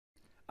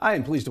I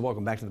am pleased to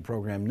welcome back to the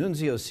program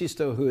Nunzio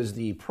Sisto, who is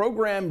the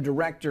program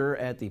director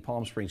at the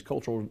Palm Springs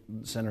Cultural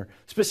Center,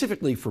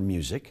 specifically for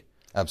music.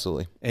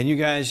 Absolutely. And you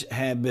guys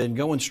have been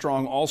going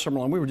strong all summer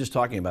long. We were just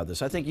talking about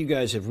this. I think you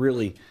guys have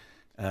really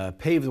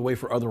paved the way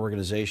for other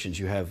organizations.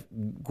 You have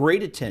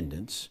great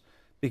attendance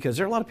because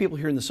there are a lot of people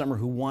here in the summer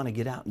who want to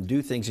get out and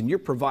do things, and you're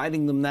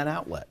providing them that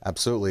outlet.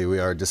 Absolutely. We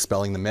are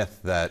dispelling the myth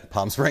that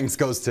Palm Springs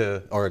goes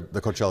to, or the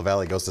Coachella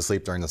Valley goes to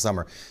sleep during the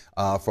summer.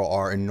 For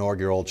our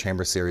inaugural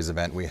Chamber Series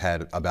event, we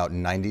had about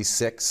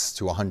 96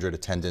 to 100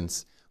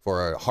 attendants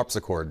for a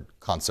harpsichord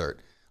concert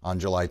on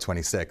July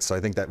 26th. So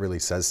I think that really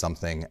says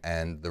something,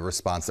 and the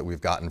response that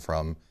we've gotten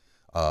from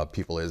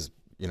people is,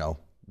 you know,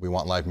 we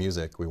want live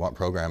music, we want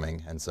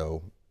programming, and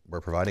so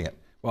we're providing it.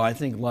 Well, I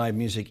think live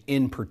music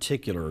in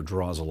particular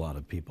draws a lot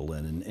of people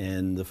in,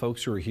 and the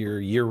folks who are here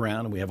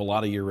year-round, and we have a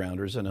lot of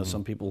year-rounders. I know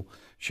some people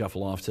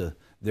shuffle off to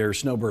their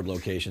snowbird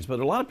locations, but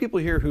a lot of people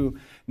here who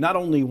not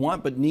only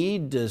want but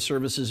need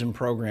services and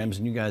programs,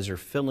 and you guys are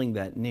filling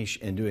that niche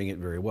and doing it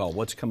very well.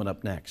 What's coming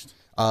up next?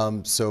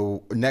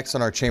 So next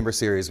on our Chamber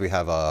Series, we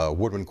have a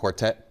woodwind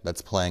quartet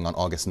that's playing on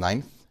August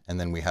 9th, and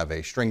then we have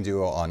a string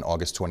duo on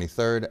August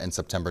 23rd, and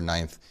September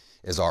 9th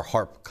is our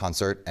harp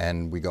concert,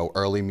 and we go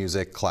early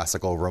music,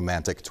 classical,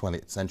 romantic,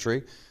 20th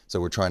century. So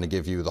we're trying to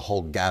give you the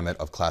whole gamut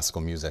of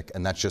classical music,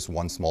 and that's just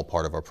one small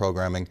part of our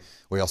programming.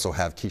 We also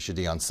have Keisha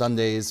D on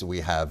Sundays.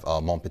 We have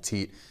Mon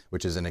Petit,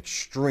 which is an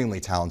extremely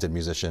talented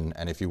musician,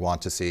 and if you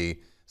want to see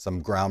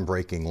some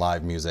groundbreaking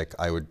live music,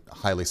 I would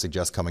highly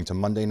suggest coming to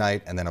Monday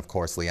night, and then of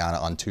course Liana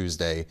on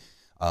Tuesday,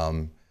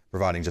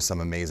 providing just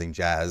some amazing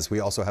jazz. We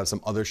also have some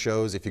other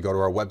shows. If you go to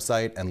our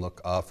website and look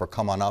for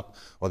Come On Up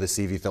or the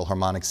CV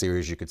Philharmonic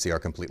series, you could see our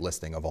complete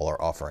listing of all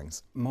our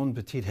offerings. Mon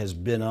Petit has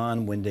been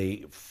on when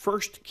they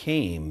first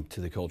came to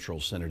the Cultural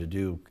Center to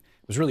do,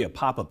 it was really a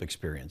pop-up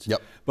experience.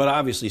 Yep. But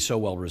obviously so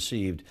well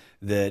received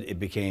that it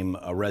became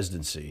a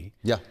residency.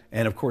 Yeah.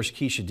 And of course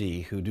Keisha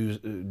D, who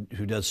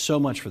does so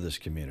much for this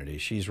community.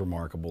 She's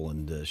remarkable,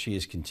 and she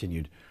has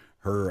continued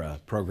her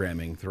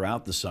programming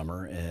throughout the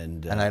summer.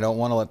 And I don't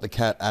want to let the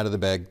cat out of the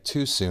bag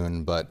too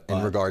soon, but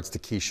in regards to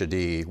Keisha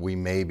D, we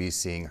may be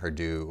seeing her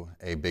do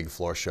a big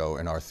floor show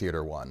in our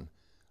Theater One.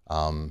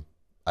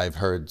 I've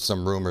heard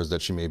some rumors that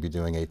she may be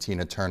doing a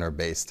Tina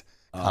Turner-based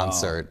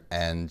concert,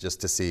 and just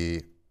to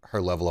see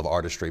her level of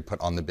artistry put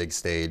on the big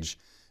stage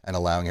and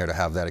allowing her to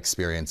have that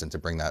experience and to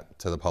bring that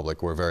to the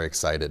public, we're very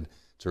excited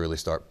to really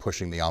start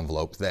pushing the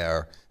envelope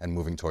there and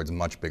moving towards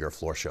much bigger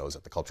floor shows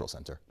at the Cultural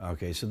Center.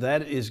 Okay, so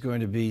that is going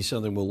to be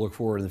something we'll look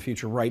forward in the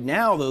future. Right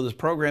now, though, this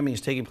programming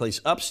is taking place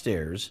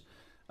upstairs,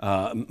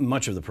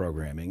 much of the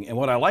programming. And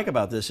what I like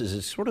about this is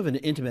it's sort of an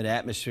intimate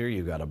atmosphere.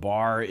 You've got a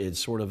bar. It's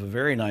sort of a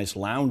very nice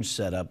lounge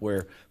setup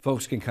where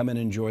folks can come and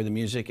enjoy the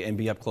music and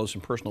be up close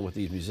and personal with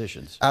these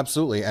musicians.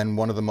 Absolutely, and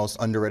one of the most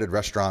underrated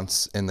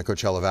restaurants in the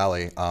Coachella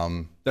Valley.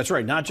 That's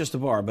right, not just a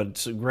bar, but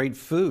it's great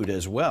food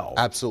as well.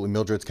 Absolutely,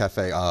 Mildred's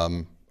Cafe.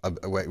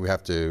 We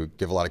have to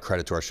give a lot of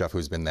credit to our chef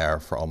who's been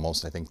there for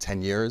almost, I think,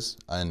 10 years.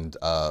 And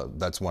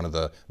that's one of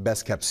the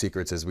best kept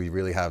secrets, is we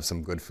really have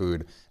some good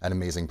food at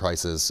amazing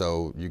prices.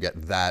 So you get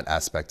that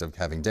aspect of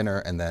having dinner,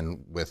 and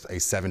then with a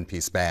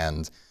 7-piece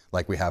band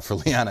like we have for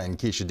Liana and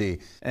Keisha D.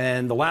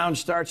 And the lounge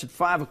starts at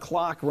 5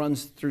 o'clock,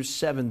 runs through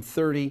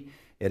 7:30.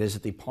 It is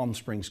at the Palm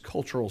Springs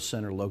Cultural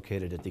Center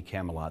located at the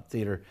Camelot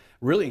Theater.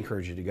 Really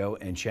encourage you to go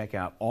and check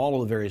out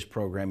all of the various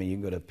programming. You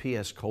can go to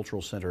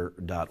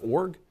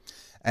psculturalcenter.org.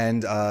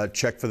 And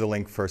check for the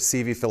link for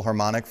CV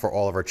Philharmonic for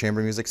all of our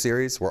chamber music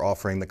series. We're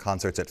offering the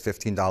concerts at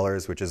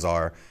 $15, which is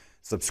our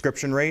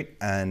subscription rate.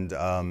 And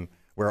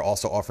we're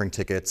also offering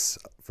tickets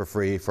for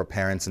free for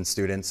parents and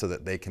students so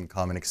that they can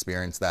come and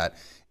experience that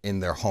in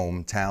their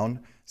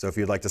hometown. So if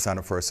you'd like to sign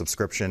up for a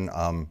subscription,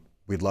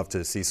 we'd love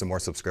to see some more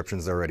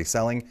subscriptions they're already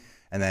selling.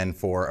 And then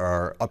for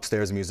our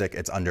upstairs music,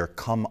 it's under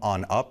Come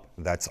On Up.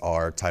 That's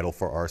our title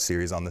for our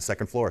series on the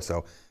second floor.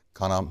 So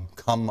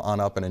come on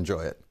up and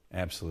enjoy it.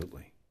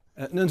 Absolutely.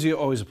 Nunzio,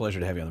 always a pleasure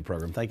to have you on the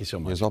program. Thank you so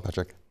much. You as well,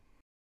 Patrick.